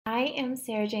I am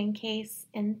Sarah Jane Case,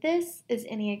 and this is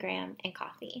Enneagram and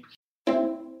Coffee.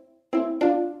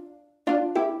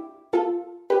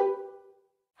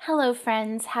 Hello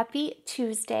friends, happy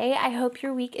Tuesday. I hope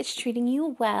your week is treating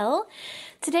you well.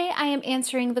 Today I am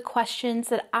answering the questions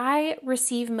that I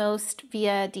receive most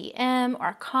via DM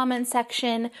or comment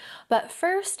section, but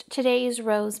first, today's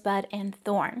rosebud and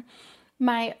thorn.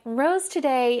 My rose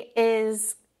today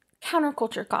is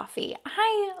counterculture coffee.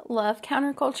 I love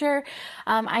counterculture.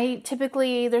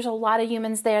 There's a lot of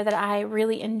humans there that I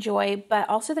really enjoy, but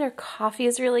also their coffee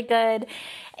is really good.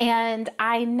 And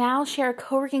I now share a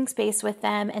co-working space with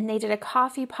them, and they did a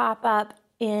coffee pop-up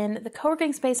in the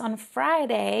co-working space on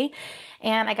Friday,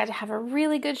 and I got to have a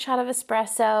really good shot of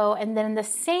espresso. And then the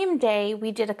same day,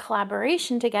 we did a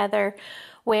collaboration together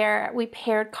where we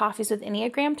paired coffees with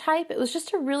Enneagram type. It was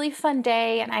just a really fun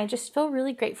day, and I just feel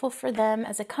really grateful for them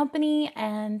as a company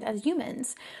and as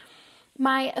humans.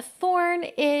 My thorn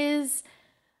is,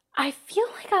 I feel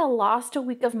like I lost a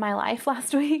week of my life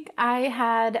last week.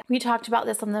 We talked about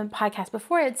this on the podcast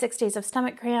before. I had 6 days of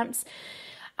stomach cramps.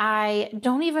 I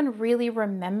don't even really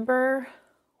remember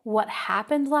what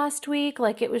happened last week.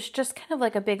 Like, it was just kind of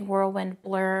like a big whirlwind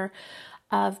blur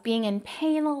of being in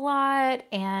pain a lot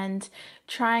and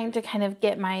trying to kind of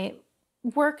get my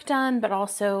work done, but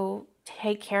also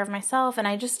take care of myself. And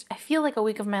I feel like a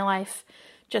week of my life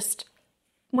just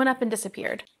went up and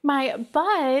disappeared. My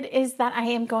bud is that I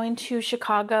am going to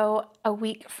Chicago a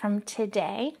week from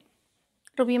today.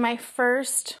 It'll be my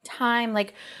first time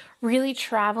really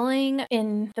traveling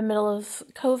in the middle of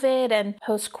COVID and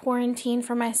post-quarantine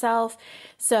for myself.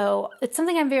 So it's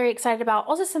something I'm very excited about.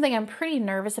 Also something I'm pretty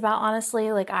nervous about, honestly.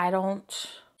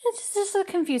 It's just a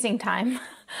confusing time.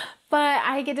 But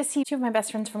I get to see 2 of my best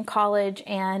friends from college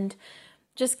and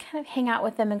just kind of hang out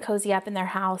with them and cozy up in their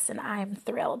house, and I'm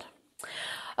thrilled.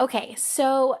 Okay,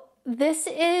 so this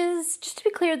is, just to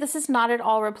be clear, this is not at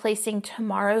all replacing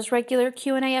tomorrow's regular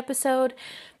Q&A episode.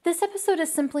 This episode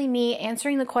is simply me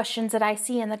answering the questions that I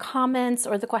see in the comments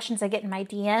or the questions I get in my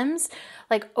DMs,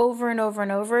 over and over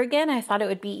and over again. I thought it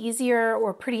would be easier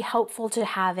or pretty helpful to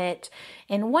have it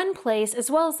in one place, as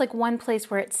well as one place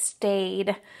where it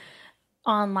stayed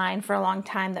online for a long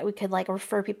time that we could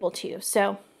refer people to.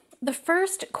 So the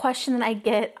first question that I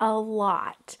get a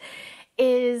lot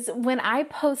is when I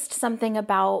post something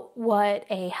about what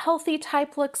a healthy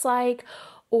type looks like,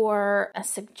 or a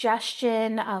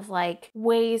suggestion of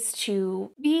ways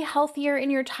to be healthier in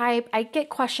your type, I get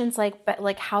questions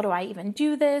but how do I even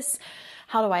do this?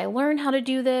 How do I learn how to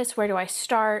do this? Where do I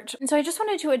start? And so I just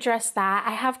wanted to address that.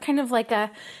 I have kind of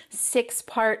a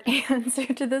 6-part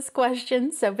answer to this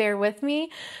question, so bear with me.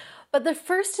 But the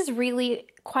first is really,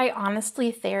 quite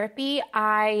honestly, therapy.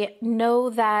 I know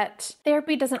that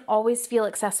therapy doesn't always feel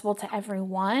accessible to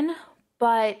everyone,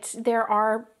 but there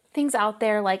are things out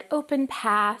there like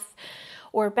OpenPath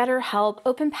or BetterHelp.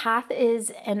 OpenPath is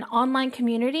an online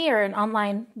community or an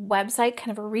online website,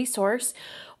 kind of a resource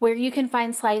where you can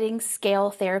find sliding scale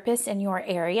therapists in your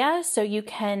area. So you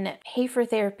can pay for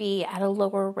therapy at a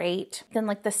lower rate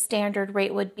than the standard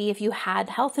rate would be if you had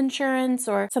health insurance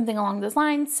or something along those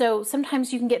lines. So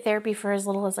sometimes you can get therapy for as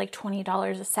little as $20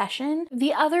 a session.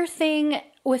 The other thing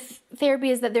with therapy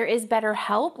is that there is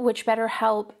BetterHelp, which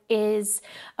BetterHelp is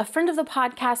a friend of the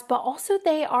podcast, but also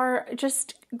they are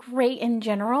just great in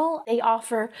general. They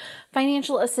offer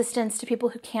financial assistance to people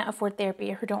who can't afford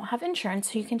therapy or who don't have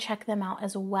insurance, so you can check them out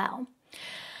as well.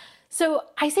 So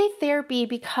I say therapy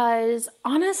because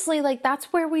honestly, that's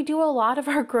where we do a lot of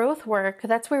our growth work.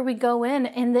 That's where we go in.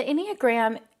 And the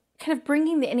Enneagram, kind of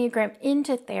bringing the Enneagram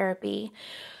into therapy,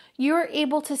 you're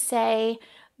able to say,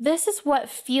 this is what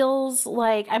feels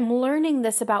like I'm learning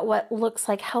this about what looks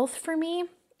like health for me.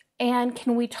 And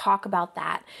can we talk about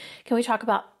that? Can we talk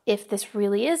about if this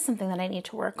really is something that I need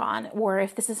to work on, or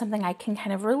if this is something I can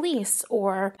kind of release,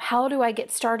 or how do I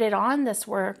get started on this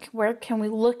work? Where can we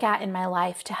look at in my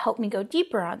life to help me go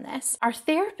deeper on this? Our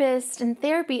therapist in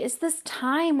therapy is this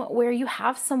time where you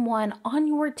have someone on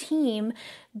your team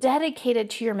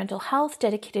dedicated to your mental health,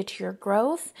 dedicated to your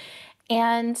growth,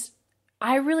 and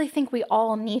I really think we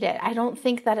all need it. I don't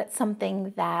think that it's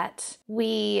something that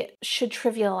we should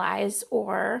trivialize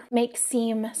or make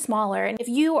seem smaller. And if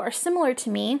you are similar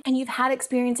to me and you've had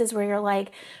experiences where you're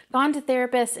gone to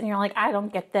therapists and you're I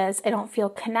don't get this, I don't feel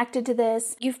connected to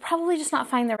this, you've probably just not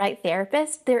found the right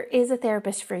therapist. There is a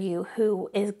therapist for you who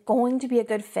is going to be a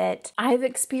good fit. I've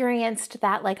experienced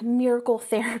that miracle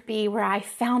therapy where I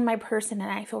found my person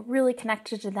and I feel really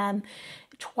connected to them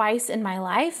twice in my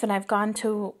life. And I've gone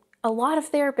to a lot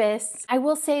of therapists, I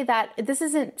will say that this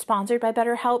isn't sponsored by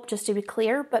BetterHelp, just to be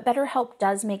clear, but BetterHelp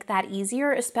does make that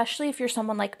easier, especially if you're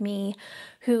someone like me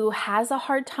who has a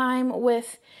hard time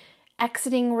with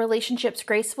exiting relationships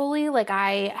gracefully. Like,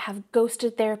 I have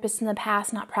ghosted therapists in the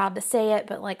past, not proud to say it,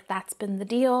 but like that's been the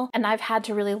deal. And I've had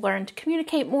to really learn to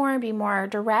communicate more and be more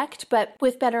direct. But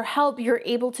with BetterHelp, you're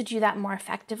able to do that more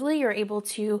effectively. You're able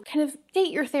to kind of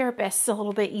date your therapists a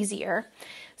little bit easier.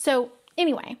 So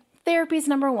anyway, therapy is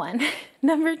number one.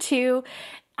 Number two,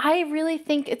 I really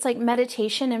think it's like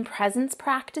meditation and presence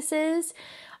practices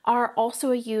are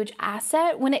also a huge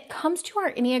asset. When it comes to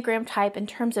our enneagram type in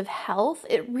terms of health,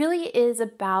 it really is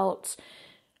about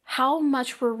how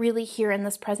much we're really here in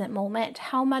this present moment,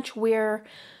 how much we're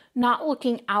not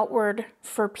looking outward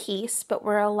for peace, but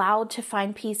we're allowed to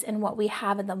find peace in what we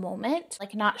have in the moment,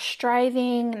 like not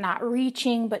striving, not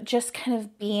reaching, but just kind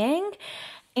of being.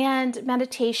 And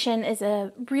meditation is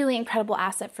a really incredible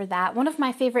asset for that. One of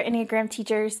my favorite Enneagram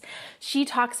teachers, she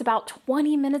talks about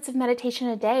 20 minutes of meditation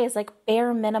a day is like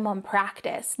bare minimum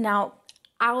practice. Now,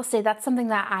 I will say that's something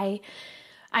that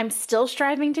I'm still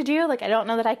striving to do. Like, I don't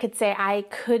know that I could say I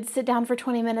could sit down for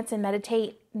 20 minutes and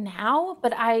meditate now,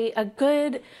 but a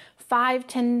good 5,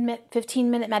 10,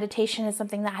 15-minute meditation is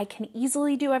something that I can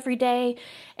easily do every day.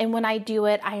 And when I do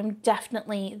it, I am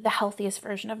definitely the healthiest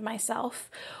version of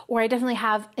myself, or I definitely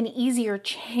have an easier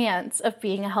chance of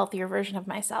being a healthier version of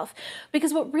myself.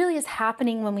 Because what really is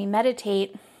happening when we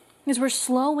meditate is we're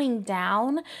slowing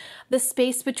down the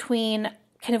space between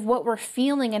kind of what we're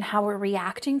feeling and how we're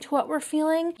reacting to what we're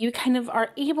feeling. You kind of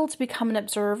are able to become an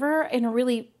observer and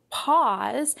really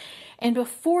pause, and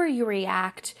before you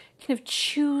react, kind of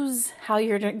choose how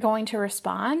you're going to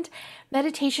respond.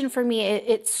 Meditation for me,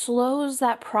 it slows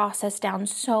that process down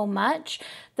so much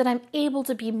that I'm able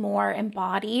to be more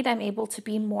embodied, I'm able to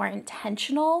be more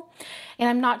intentional, and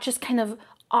I'm not just kind of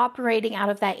operating out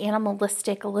of that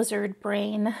animalistic lizard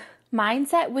brain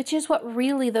mindset, which is what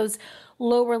really those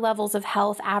lower levels of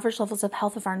health, average levels of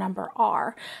health of our number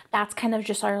are. That's kind of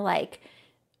just our like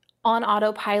on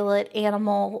autopilot,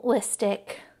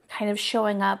 animalistic, kind of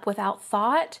showing up without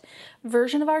thought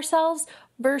version of ourselves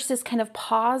versus kind of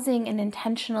pausing and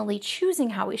intentionally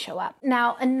choosing how we show up.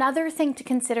 Now, another thing to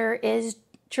consider is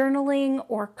journaling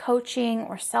or coaching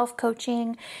or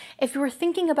self-coaching. If you were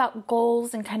thinking about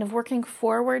goals and kind of working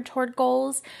forward toward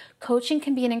goals, coaching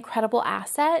can be an incredible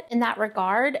asset in that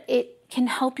regard. It can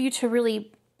help you to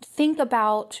really think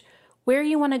about where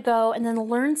you want to go and then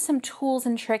learn some tools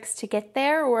and tricks to get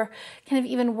there, or kind of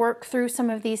even work through some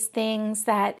of these things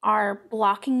that are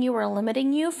blocking you or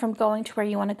limiting you from going to where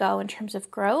you want to go in terms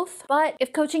of growth. But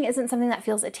if coaching isn't something that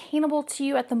feels attainable to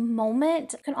you at the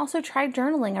moment, you can also try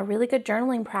journaling, a really good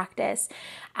journaling practice,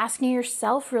 asking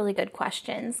yourself really good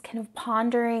questions, kind of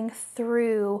pondering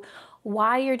through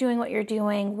why you're doing what you're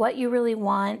doing, what you really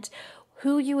want,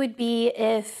 who you would be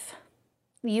if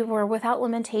you were without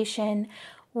limitation,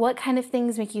 what kind of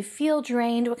things make you feel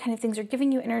drained, what kind of things are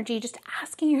giving you energy, just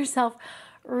asking yourself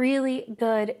really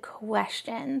good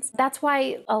questions. That's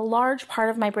why a large part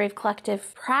of my Brave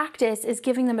Collective practice is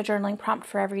giving them a journaling prompt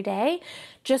for every day,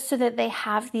 just so that they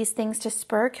have these things to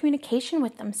spur communication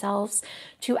with themselves,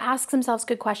 to ask themselves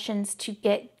good questions, to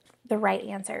get the right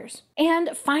answers.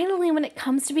 And finally, when it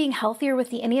comes to being healthier with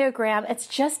the Enneagram, it's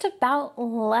just about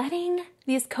letting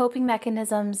these coping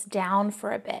mechanisms down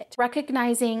for a bit,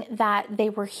 recognizing that they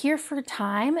were here for a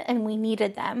time and we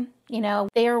needed them. You know,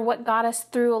 they are what got us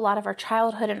through a lot of our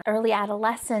childhood and early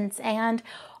adolescence and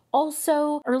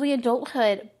also early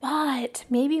adulthood, but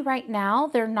maybe right now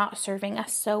they're not serving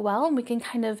us so well, and we can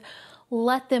kind of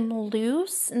let them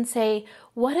loose and say,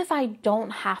 what if I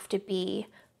don't have to be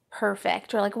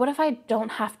perfect? Or like, what if I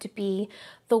don't have to be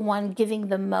the one giving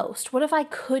the most? What if I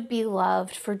could be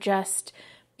loved for just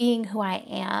being who I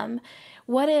am?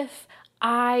 What if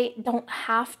I don't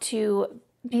have to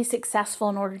be successful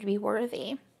in order to be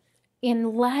worthy?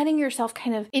 In letting yourself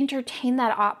kind of entertain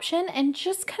that option and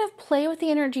just kind of play with the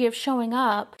energy of showing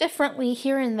up differently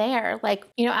here and there. Like,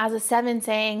 you know, as a 7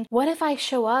 saying, what if I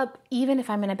show up even if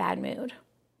I'm in a bad mood?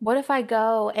 What if I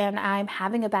go and I'm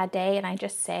having a bad day and I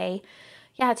just say,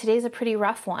 yeah, today's a pretty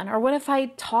rough one? Or what if I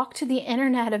talk to the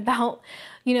internet about,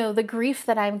 you know, the grief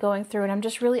that I'm going through and I'm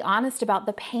just really honest about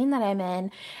the pain that I'm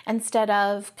in, instead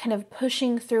of kind of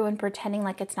pushing through and pretending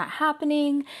like it's not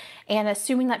happening and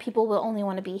assuming that people will only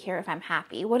want to be here if I'm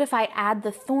happy? What if I add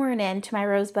the thorn in to my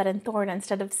rosebud and thorn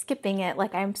instead of skipping it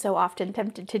like I'm so often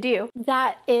tempted to do?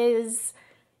 That is,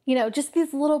 you know, just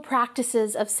these little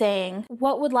practices of saying,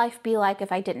 what would life be like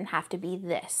if I didn't have to be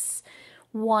this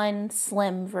one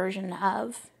slim version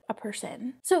of a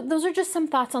person? So those are just some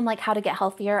thoughts on like how to get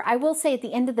healthier. I will say at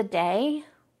the end of the day,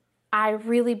 I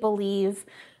really believe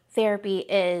therapy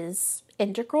is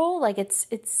integral. Like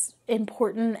it's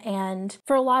important and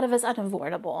for a lot of us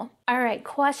unavoidable. All right,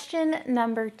 question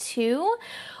number 2.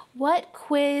 What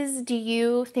quiz do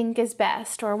you think is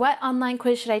best, or what online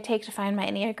quiz should I take to find my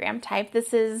enneagram type?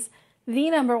 This is the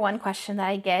number one question that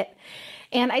I get.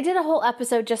 And I did a whole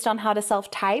episode just on how to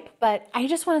self-type, but I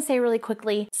just want to say really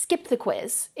quickly, skip the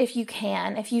quiz if you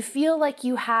can. If you feel like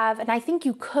you have, and I think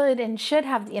you could and should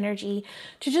have the energy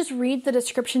to just read the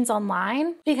descriptions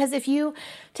online, because if you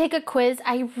take a quiz,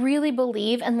 I really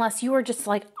believe, unless you are just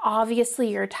like obviously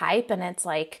your type and it's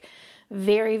like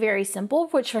very, very simple,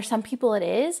 which for some people it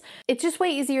is, it's just way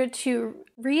easier to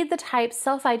read the types,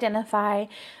 self-identify,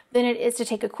 than it is to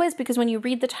take a quiz, because when you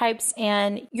read the types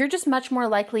and you're just much more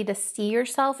likely to see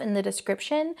yourself in the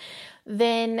description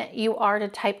than you are to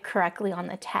type correctly on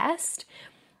the test.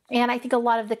 And I think a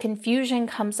lot of the confusion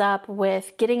comes up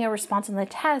with getting a response on the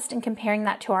test and comparing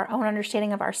that to our own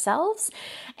understanding of ourselves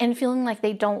and feeling like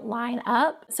they don't line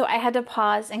up. So I had to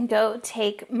pause and go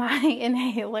take my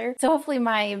inhaler. So hopefully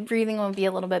my breathing will be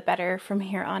a little bit better from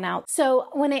here on out. So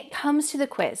when it comes to the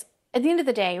quiz, at the end of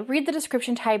the day, read the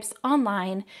description types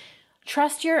online,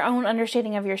 trust your own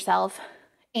understanding of yourself,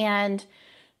 and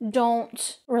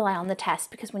don't rely on the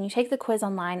test, because when you take the quiz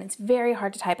online, it's very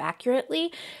hard to type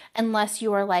accurately unless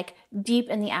you are like deep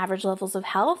in the average levels of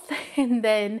health, and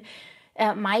then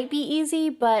it might be easy,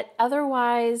 but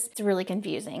otherwise it's really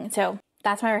confusing. So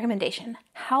that's my recommendation.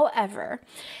 However,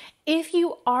 if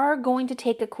you are going to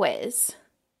take a quiz,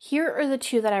 here are the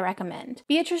 2 that I recommend.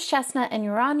 Beatrice Chestnut and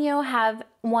Uranio have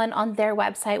one on their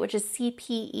website, which is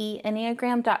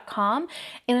cpeenneagram.com,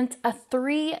 and it's a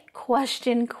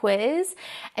 3-question quiz.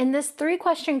 And this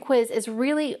 3-question quiz is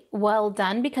really well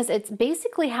done because it's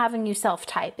basically having you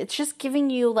self-type. It's just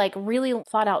giving you like really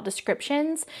thought out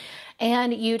descriptions,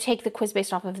 and you take the quiz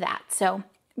based off of that. So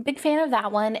big fan of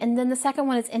that one. And then the second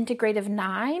one is Integrative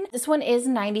 9. This one is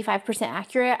 95%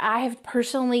 accurate. I have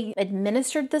personally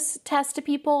administered this test to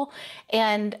people,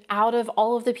 and out of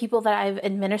all of the people that I've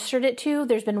administered it to,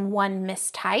 there's been one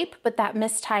mistype, but that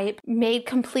mistype made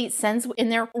complete sense in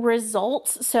their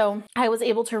results. So I was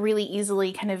able to really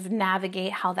easily kind of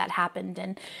navigate how that happened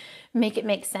and make it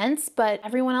make sense, but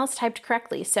everyone else typed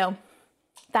correctly. So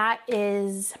that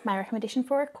is my recommendation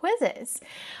for quizzes.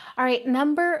 All right,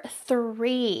 number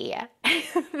 3.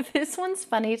 This one's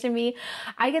funny to me.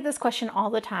 I get this question all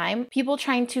the time. People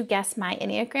trying to guess my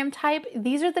Enneagram type.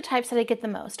 These are the types that I get the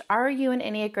most. Are you an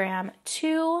Enneagram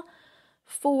 2,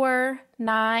 4,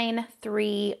 9,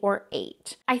 3, or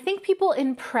 8? I think people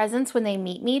in presence when they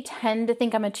meet me tend to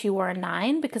think I'm a 2 or a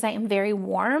 9 because I am very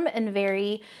warm and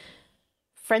very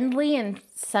friendly and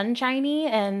sunshiny,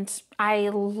 and I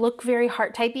look very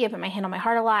heart typey. I put my hand on my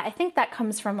heart a lot. I think that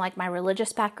comes from like my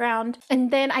religious background.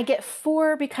 And then I get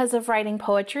 4 because of writing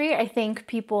poetry. I think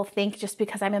people think just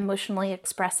because I'm emotionally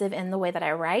expressive in the way that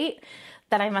I write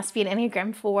that I must be an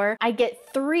Enneagram 4. I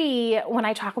get 3 when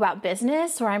I talk about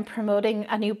business or I'm promoting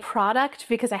a new product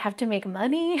because I have to make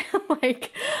money.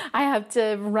 Like I have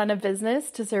to run a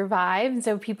business to survive. And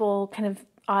so people kind of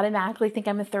automatically think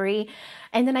I'm a 3.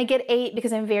 And then I get 8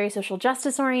 because I'm very social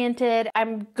justice oriented.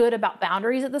 I'm good about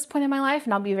boundaries at this point in my life,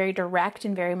 and I'll be very direct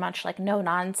and very much like no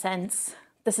nonsense.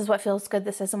 This is what feels good.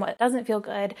 This isn't what doesn't feel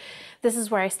good. This is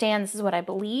where I stand. This is what I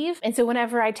believe. And so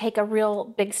whenever I take a real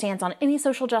big stance on any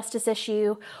social justice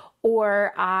issue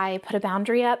or I put a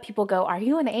boundary up, people go, are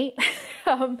you an 8?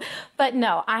 But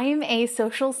no, I'm a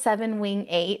social 7 wing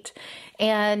 8.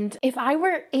 And if I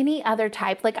were any other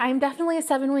type, like I'm definitely a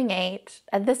 7 wing 8.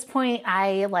 At this point,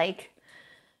 I like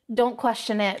don't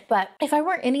question it. But if I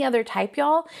weren't any other type,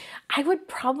 y'all, I would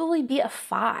probably be a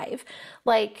 5.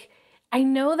 Like, I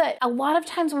know that a lot of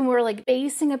times when we're like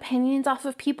basing opinions off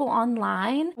of people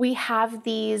online, we have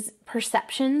these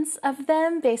perceptions of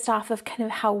them based off of kind of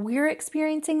how we're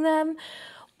experiencing them.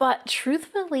 But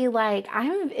truthfully, like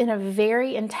I'm in a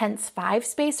very intense 5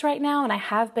 space right now, and I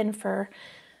have been for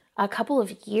a couple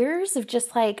of years of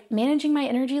just like managing my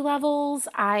energy levels.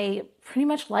 I pretty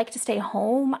much like to stay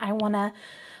home. I want to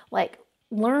like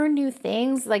learn new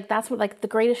things. Like that's what like the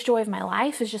greatest joy of my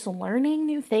life is, just learning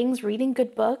new things, reading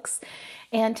good books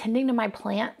and tending to my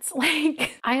plants.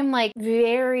 Like I am like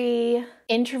very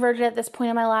introverted at this point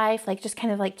in my life, like just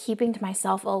kind of like keeping to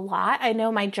myself a lot. I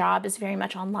know my job is very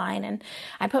much online and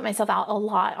I put myself out a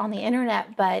lot on the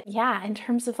internet, but yeah, in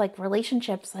terms of like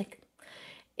relationships, like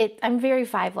I'm very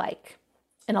 5 like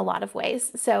in a lot of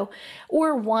ways. So,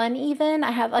 or 1 even,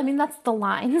 I mean, that's the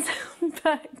lines,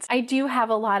 but I do have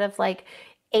a lot of like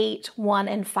 8, 1,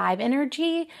 and 5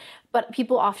 energy, but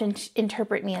people often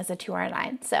interpret me as a 2 or a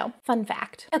 9. So fun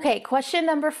fact. Okay, question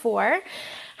number 4.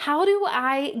 How do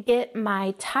I get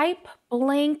my type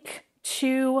blank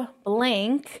to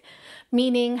blank?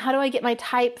 Meaning, how do I get my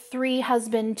type 3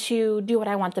 husband to do what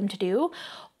I want them to do?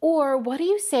 Or what do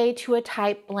you say to a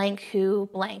type blank who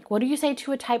blank? What do you say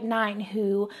to a type 9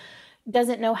 who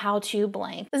doesn't know how to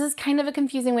blank? This is kind of a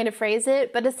confusing way to phrase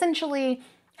it, but essentially,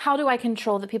 how do I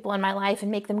control the people in my life and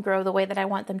make them grow the way that I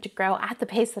want them to grow at the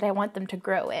pace that I want them to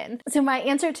grow in? So my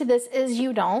answer to this is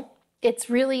you don't. It's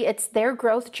their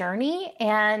growth journey,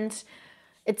 and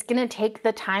it's going to take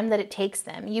the time that it takes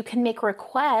them. You can make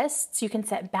requests, you can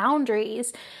set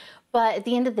boundaries, but at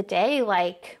the end of the day,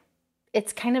 like,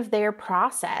 it's kind of their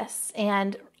process.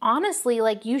 And honestly,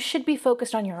 like, you should be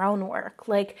focused on your own work.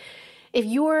 Like, if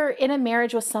you're in a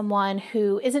marriage with someone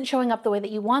who isn't showing up the way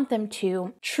that you want them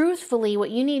to, truthfully,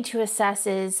 what you need to assess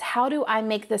is, how do I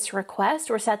make this request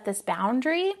or set this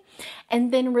boundary, and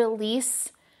then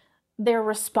release their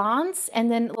response,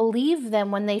 and then believe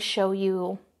them when they show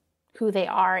you who they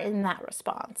are in that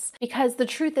response. Because the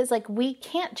truth is, like, we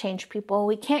can't change people.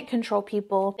 We can't control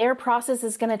people. Their process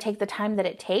is going to take the time that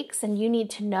it takes, and you need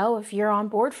to know if you're on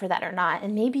board for that or not.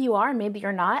 And maybe you are, maybe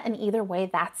you're not. And either way,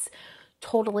 that's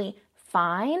totally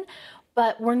fine.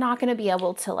 But we're not going to be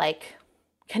able to, like,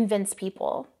 convince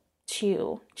people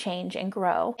to change and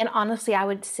grow. And honestly, I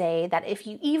would say that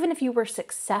even if you were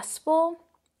successful,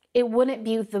 it wouldn't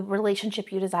be the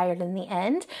relationship you desired in the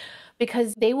end,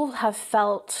 because they will have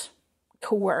felt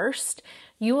coerced.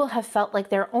 You will have felt like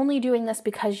they're only doing this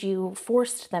because you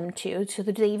forced them to, so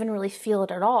that they even really feel it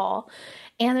at all.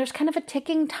 And there's kind of a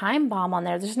ticking time bomb on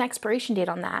there. There's an expiration date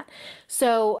on that.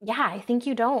 So yeah, I think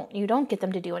you don't get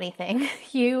them to do anything.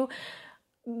 You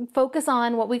focus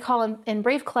on what we call in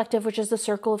Brave Collective, which is the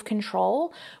circle of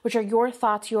control, which are your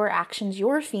thoughts, your actions,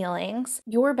 your feelings,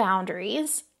 your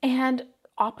boundaries, and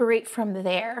operate from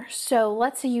there. So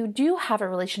let's say you do have a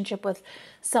relationship with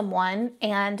someone,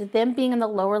 and them being in the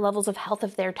lower levels of health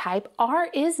of their type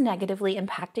is negatively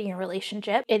impacting your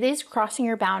relationship. It is crossing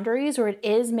your boundaries, or it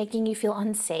is making you feel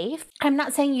unsafe. I'm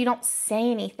not saying you don't say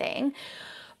anything,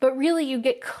 but really you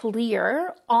get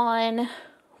clear on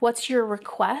what's your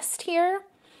request here,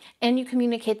 and you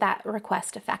communicate that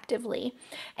request effectively.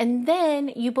 And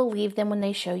then you believe them when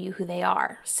they show you who they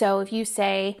are. So if you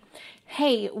say,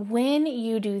 hey, when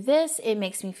you do this, it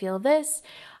makes me feel this,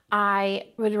 I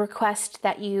would request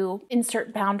that you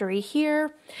insert boundary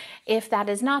here. If that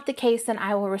is not the case, then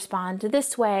I will respond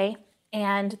this way.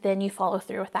 And then you follow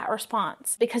through with that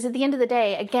response. Because at the end of the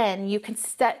day, again, you can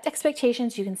set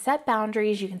expectations, you can set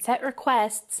boundaries, you can set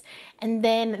requests, and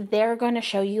then they're going to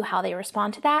show you how they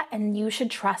respond to that. And you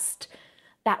should trust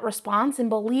that response and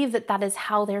believe that that is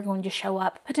how they're going to show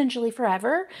up, potentially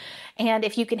forever. And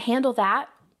if you can handle that,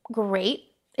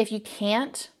 great. If you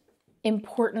can't,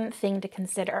 important thing to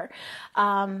consider.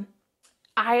 I'm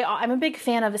a big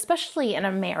fan of, especially in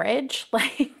a marriage,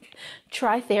 like,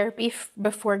 try therapy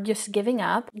before just giving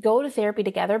up. Go to therapy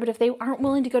together, but if they aren't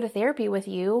willing to go to therapy with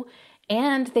you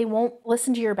and they won't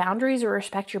listen to your boundaries or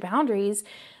respect your boundaries,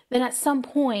 then at some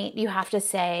point you have to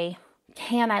say,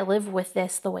 can I live with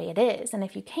this the way it is? And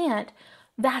if you can't,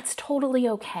 that's totally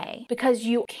okay, because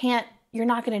you're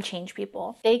not going to change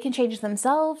people. They can change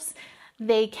themselves.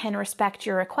 They can respect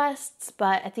your requests,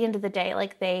 but at the end of the day,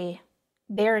 like,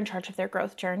 they're in charge of their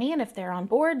growth journey. And if they're on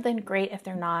board, then great. If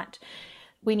they're not,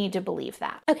 we need to believe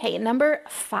that. Okay, number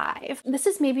 5. This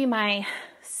is maybe my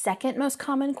second most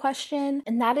common question,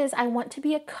 and that is, I want to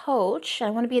be a coach.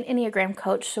 I want to be an enneagram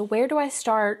coach. So where do I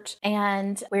start,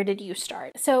 and where did you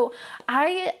start? So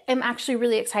I am actually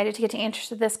really excited to get to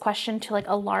answer this question to, like,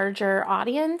 a larger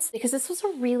audience, because this was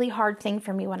a really hard thing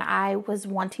for me when I was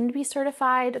wanting to be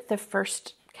certified the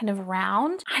first kind of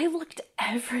round. I looked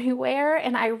everywhere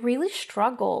and I really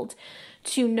struggled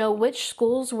to know which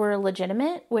schools were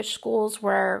legitimate, which schools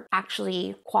were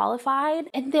actually qualified,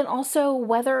 and then also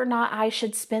whether or not I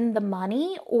should spend the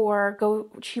money or go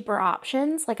cheaper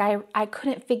options. Like, I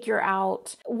couldn't figure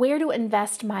out where to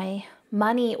invest my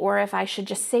money, or if I should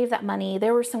just save that money.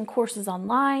 There were some courses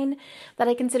online that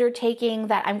I considered taking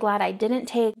that I'm glad I didn't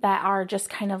take, that are just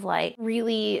kind of like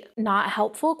really not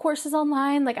helpful courses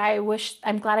online. Like,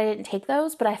 I'm glad I didn't take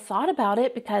those, but I thought about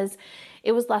it because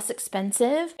it was less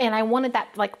expensive and I wanted that,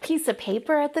 like, piece of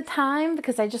paper at the time,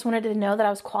 because I just wanted to know that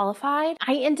I was qualified.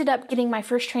 I ended up getting my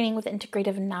first training with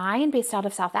Integrative 9 based out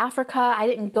of South Africa. I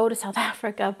didn't go to South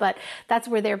Africa, but that's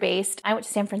where they're based. I went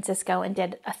to San Francisco and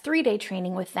did a 3-day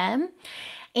training with them.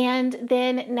 And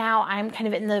then now I'm kind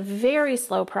of in the very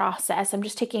slow process. I'm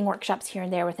just taking workshops here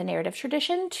and there with a narrative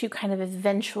tradition to kind of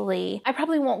eventually, I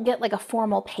probably won't get like a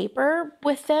formal paper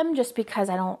with them just because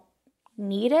I don't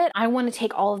need it. I want to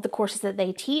take all of the courses that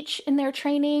they teach in their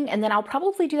training, and then I'll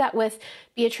probably do that with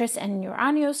Beatrice and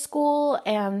Uranio's school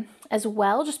as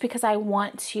well, just because I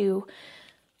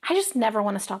just never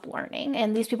want to stop learning.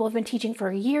 And these people have been teaching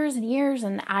for years and years,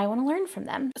 and I want to learn from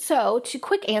them. So to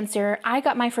quick answer, I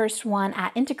got my first one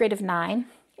at Integrative 9.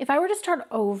 If I were to start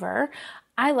over,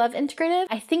 I love Integrative.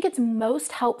 I think it's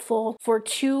most helpful for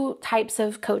two types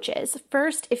of coaches.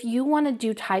 First, if you want to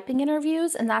do typing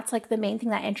interviews, and that's like the main thing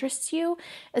that interests you,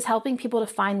 is helping people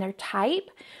to find their type,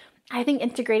 I think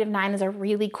Integrative 9 is a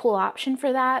really cool option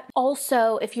for that.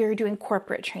 Also, if you're doing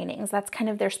corporate trainings, that's kind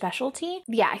of their specialty.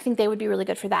 Yeah, I think they would be really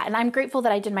good for that. And I'm grateful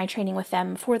that I did my training with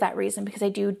them for that reason, because I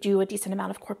do a decent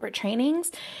amount of corporate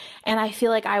trainings. And I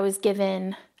feel like I was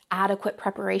given adequate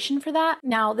preparation for that.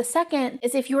 Now, the second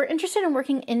is if you're interested in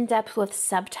working in depth with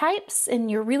subtypes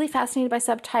and you're really fascinated by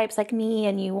subtypes like me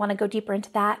and you want to go deeper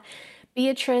into that,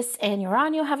 Beatrice and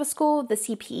Uranio have a school, the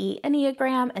CPE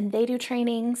Enneagram, and they do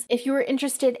trainings. If you are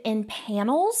interested in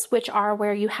panels, which are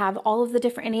where you have all of the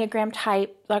different Enneagram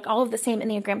type, like all of the same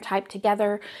Enneagram type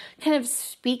together, kind of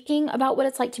speaking about what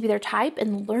it's like to be their type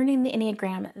and learning the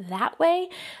Enneagram that way,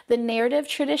 the narrative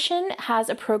tradition has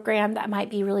a program that might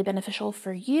be really beneficial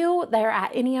for you. They're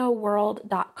at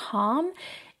enneaworld.com.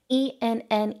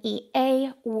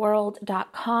 ENNEA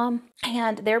world.com,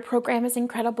 and their program is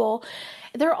incredible.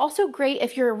 They're also great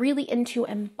if you're really into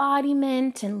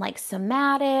embodiment and like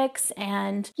somatics,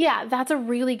 and yeah, that's a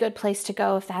really good place to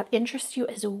go if that interests you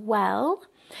as well.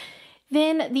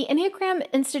 Then the Enneagram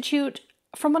Institute,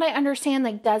 from what I understand,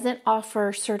 like doesn't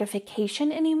offer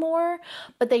certification anymore,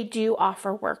 but they do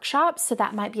offer workshops, so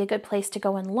that might be a good place to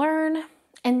go and learn.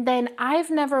 And then I've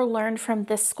never learned from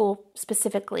this school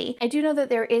specifically. I do know that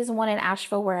there is one in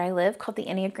Asheville where I live called the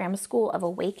Enneagram School of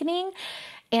Awakening.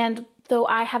 And though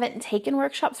I haven't taken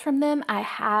workshops from them, I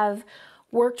have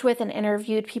worked with and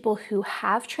interviewed people who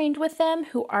have trained with them,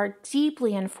 who are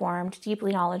deeply informed,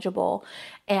 deeply knowledgeable,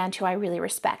 and who I really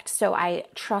respect. So I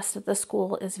trust that the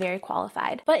school is very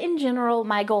qualified. But in general,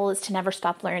 my goal is to never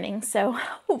stop learning. So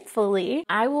hopefully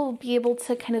I will be able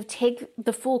to kind of take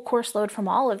the full course load from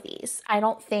all of these. I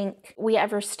don't think we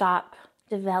ever stop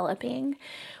developing.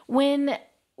 When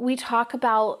we talk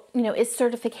about, is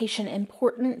certification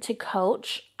important to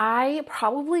coach? I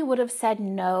probably would have said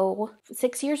no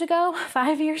 6 years ago,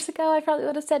 5 years ago. I probably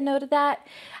would have said no to that.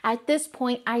 At this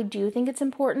point, I do think it's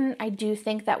important. I do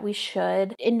think that we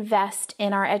should invest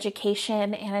in our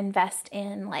education and invest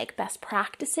in like best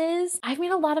practices. I've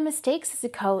made a lot of mistakes as a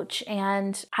coach,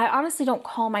 and I honestly don't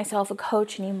call myself a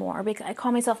coach anymore, because I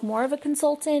call myself more of a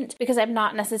consultant, because I'm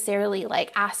not necessarily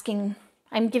like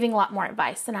I'm giving a lot more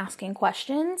advice than asking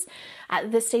questions.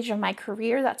 At this stage of my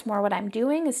career, that's more what I'm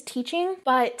doing, is teaching.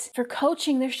 But for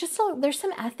coaching, there's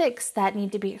some ethics that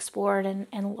need to be explored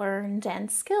and learned, and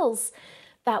skills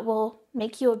that will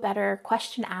make you a better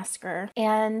question asker.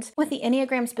 And with the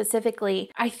Enneagram specifically,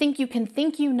 I think you can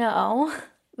think you know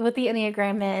what the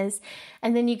Enneagram is,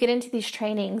 and then you get into these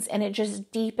trainings and it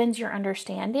just deepens your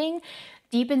understanding,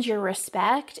 deepens your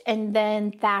respect, and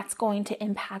then that's going to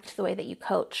impact the way that you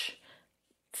coach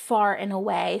far and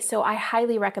away. So I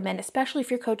highly recommend, especially if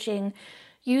you're coaching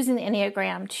using the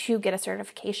Enneagram, to get a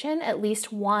certification, at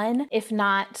least one, if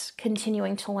not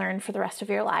continuing to learn for the rest of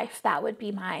your life. That would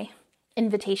be my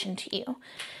invitation to you.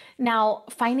 Now,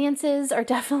 finances are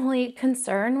definitely a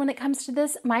concern when it comes to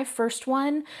this. My first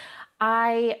one,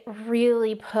 I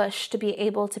really pushed to be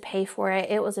able to pay for it.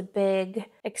 It was a big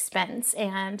expense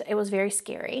and it was very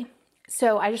scary.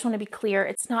 So I just want to be clear,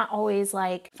 it's not always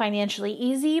like financially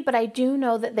easy, but I do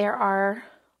know that there are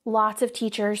lots of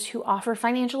teachers who offer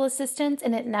financial assistance,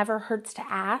 and it never hurts to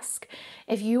ask.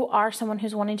 If you are someone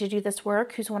who's wanting to do this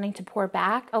work, who's wanting to pour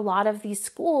back, a lot of these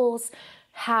schools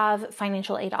have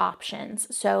financial aid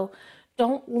options. So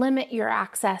don't limit your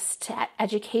access to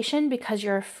education because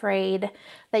you're afraid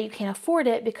that you can't afford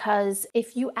it, because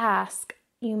if you ask,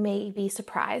 you may be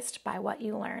surprised by what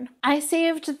you learn. I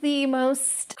saved the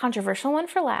most controversial one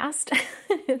for last.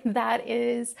 That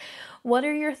is, what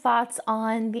are your thoughts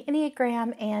on the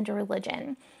Enneagram and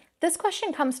religion? This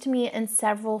question comes to me in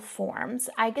several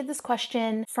forms. I get this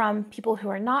question from people who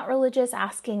are not religious,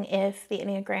 asking if the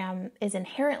Enneagram is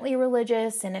inherently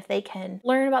religious and if they can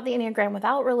learn about the Enneagram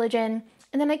without religion.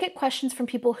 And then I get questions from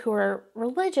people who are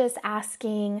religious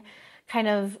asking kind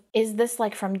of, is this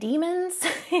like from demons?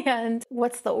 And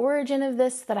what's the origin of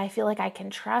this that I feel like I can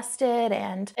trust it?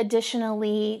 And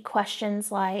additionally, questions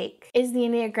like, is the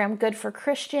Enneagram good for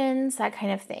Christians? That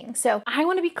kind of thing. So I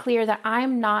want to be clear that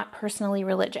I'm not personally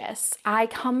religious. I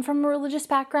come from a religious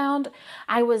background.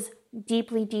 I was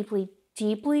deeply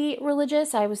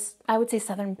religious. I would say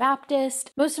Southern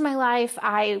Baptist. Most of my life,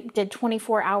 I did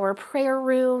 24-hour prayer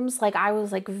rooms. Like I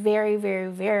was like very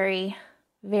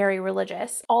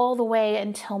religious all the way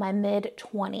until my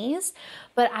mid-20s.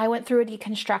 But I went through a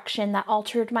deconstruction that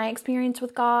altered my experience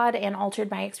with God and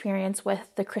altered my experience with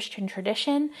the Christian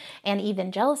tradition and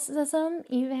evangelicism.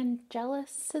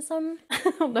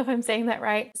 I don't know if I'm saying that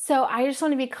right. So I just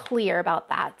want to be clear about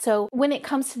that. So when it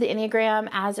comes to the Enneagram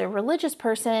as a religious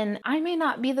person, I may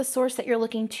not be the source that you're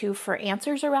looking to for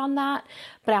answers around that,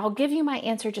 but I'll give you my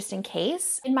answer just in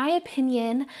case. In my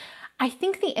opinion, I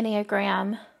think the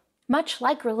Enneagram, much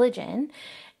like religion,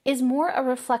 is more a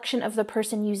reflection of the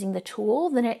person using the tool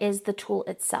than it is the tool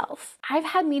itself. I've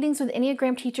had meetings with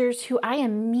Enneagram teachers who I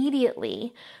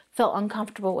immediately felt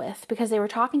uncomfortable with because they were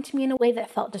talking to me in a way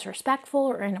that felt disrespectful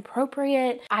or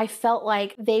inappropriate. I felt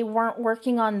like they weren't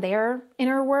working on their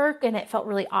inner work, and it felt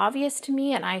really obvious to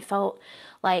me, and I felt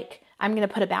like I'm going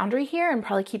to put a boundary here and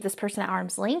probably keep this person at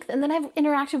arm's length. And then I've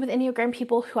interacted with Enneagram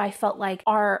people who I felt like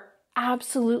are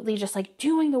absolutely just like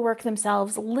doing the work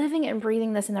themselves, living and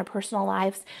breathing this in their personal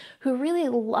lives, who really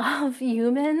love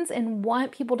humans and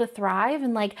want people to thrive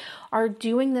and like are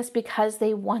doing this because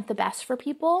they want the best for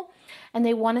people and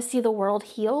they want to see the world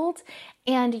healed.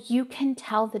 And you can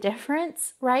tell the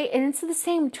difference, right? And it's the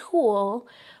same tool,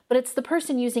 but it's the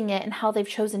person using it and how they've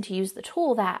chosen to use the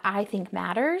tool that I think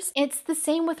matters. It's the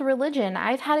same with religion.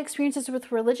 I've had experiences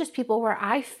with religious people where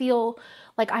I feel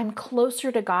like I'm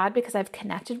closer to God because I've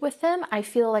connected with them. I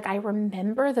feel like I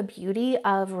remember the beauty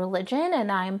of religion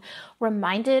and I'm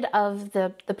reminded of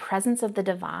the presence of the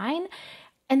divine.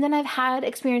 And then I've had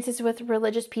experiences with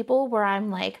religious people where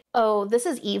I'm like, oh, this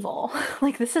is evil.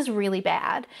 Like, this is really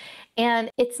bad.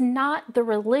 And it's not the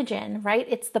religion, right?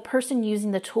 It's the person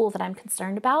using the tool that I'm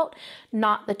concerned about,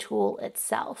 not the tool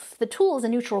itself. The tool is a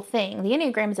neutral thing. The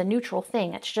Enneagram is a neutral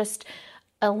thing. It's just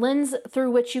a lens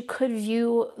through which you could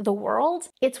view the world.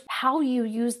 It's how you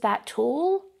use that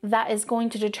tool that is going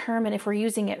to determine if we're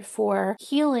using it for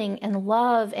healing and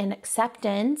love and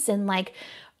acceptance and like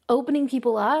opening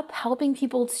people up, helping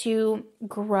people to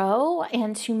grow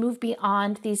and to move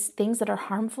beyond these things that are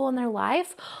harmful in their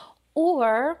life,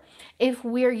 or if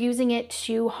we're using it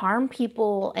to harm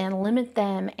people and limit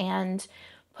them and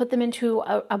put them into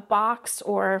a box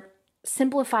or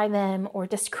simplify them or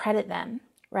discredit them.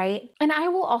 Right? And I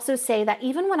will also say that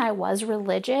even when I was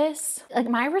religious, like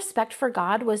my respect for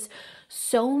God was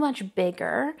so much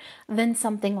bigger than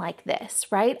something like this,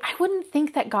 right? I wouldn't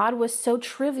think that God was so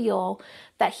trivial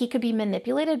that he could be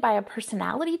manipulated by a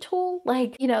personality tool.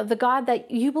 Like, you know, the God that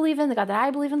you believe in, the God that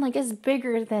I believe in, like is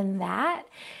bigger than that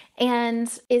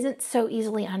and isn't so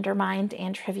easily undermined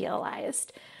and trivialized.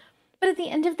 But at the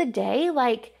end of the day,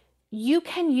 like, you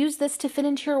can use this to fit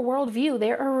into your worldview.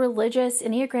 There are religious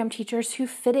Enneagram teachers who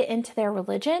fit it into their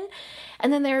religion.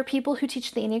 And then there are people who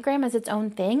teach the Enneagram as its own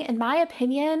thing. In my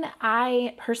opinion,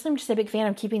 I personally am just a big fan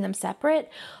of keeping them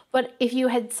separate. But if you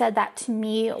had said that to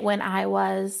me when I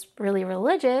was really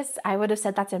religious, I would have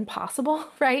said that's impossible,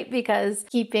 right? Because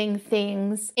keeping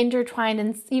things intertwined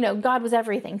and, you know, God was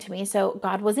everything to me. So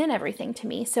God was in everything to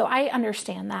me. So I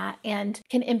understand that and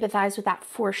can empathize with that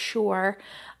for sure.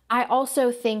 I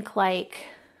also think like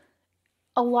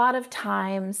a lot of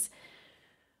times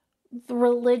the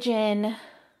religion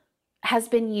has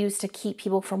been used to keep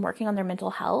people from working on their mental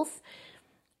health,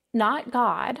 not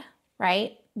God,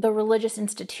 right? The religious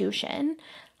institution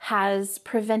has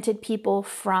prevented people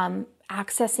from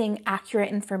accessing accurate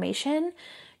information,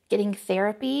 getting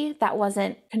therapy that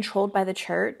wasn't controlled by the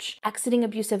church, exiting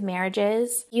abusive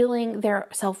marriages, healing their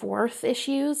self-worth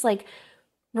issues. Like,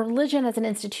 religion as an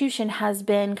institution has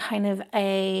been kind of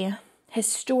a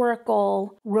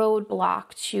historical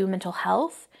roadblock to mental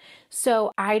health.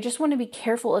 So I just want to be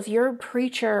careful. If your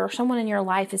preacher or someone in your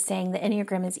life is saying the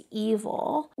Enneagram is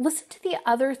evil, listen to the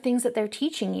other things that they're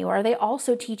teaching you. Are they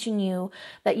also teaching you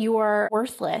that you are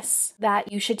worthless,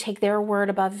 that you should take their word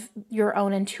above your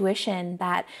own intuition,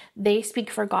 that they speak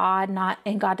for God,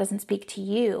 and God doesn't speak to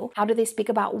you? How do they speak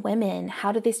about women?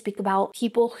 How do they speak about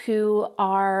people who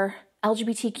are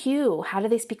LGBTQ? How do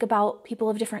they speak about people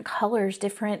of different colors,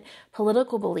 different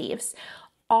political beliefs?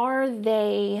 Are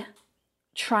they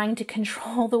trying to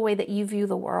control the way that you view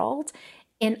the world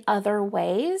in other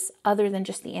ways other than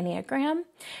just the Enneagram?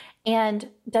 And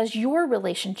does your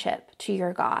relationship to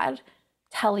your God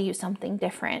tell you something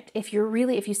different. If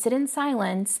you sit in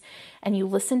silence and you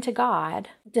listen to God,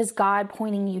 does God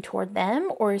pointing you toward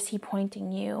them, or is he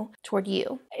pointing you toward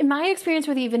you? In my experience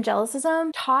with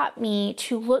evangelicism taught me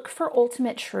to look for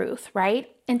ultimate truth,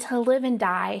 right? And to live and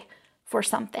die for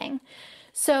something.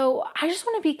 So I just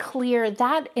want to be clear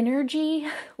that energy,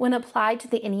 when applied to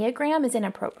the Enneagram, is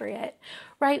inappropriate,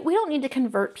 right? We don't need to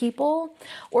convert people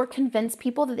or convince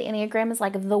people that the Enneagram is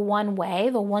like the one way,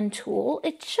 the one tool.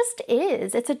 It just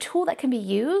is. It's a tool that can be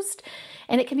used,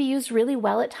 and it can be used really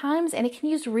well at times, and it can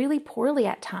be used really poorly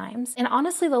at times. And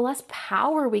honestly, the less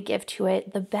power we give to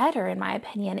it, the better, in my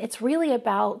opinion. It's really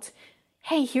about,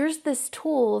 hey, here's this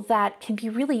tool that can be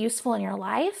really useful in your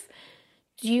life.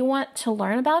 Do you want to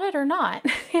learn about it or not?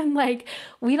 And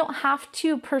we don't have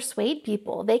to persuade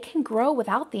people. They can grow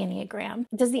without the Enneagram.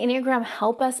 Does the Enneagram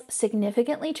help us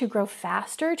significantly to grow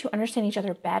faster, to understand each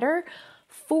other better?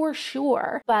 For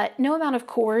sure. But no amount of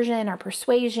coercion or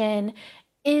persuasion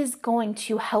is going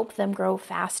to help them grow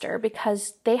faster,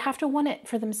 because they have to want it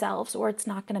for themselves, or it's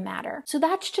not going to matter. So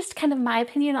that's just kind of my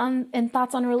opinion on and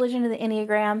thoughts on religion and the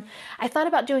Enneagram. I thought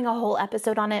about doing a whole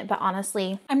episode on it, but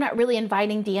honestly, I'm not really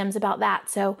inviting DMs about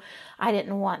that, so I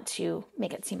didn't want to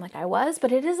make it seem like I was,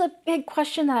 but it is a big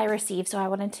question that I received, so I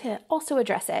wanted to also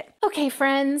address it. Okay,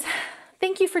 friends.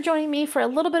 Thank you for joining me for a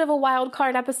little bit of a wild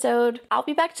card episode. I'll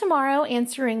be back tomorrow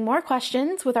answering more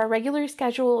questions with our regularly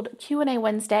scheduled Q&A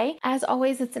Wednesday. As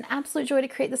always, it's an absolute joy to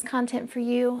create this content for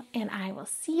you, and I will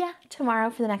see ya tomorrow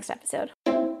for the next episode.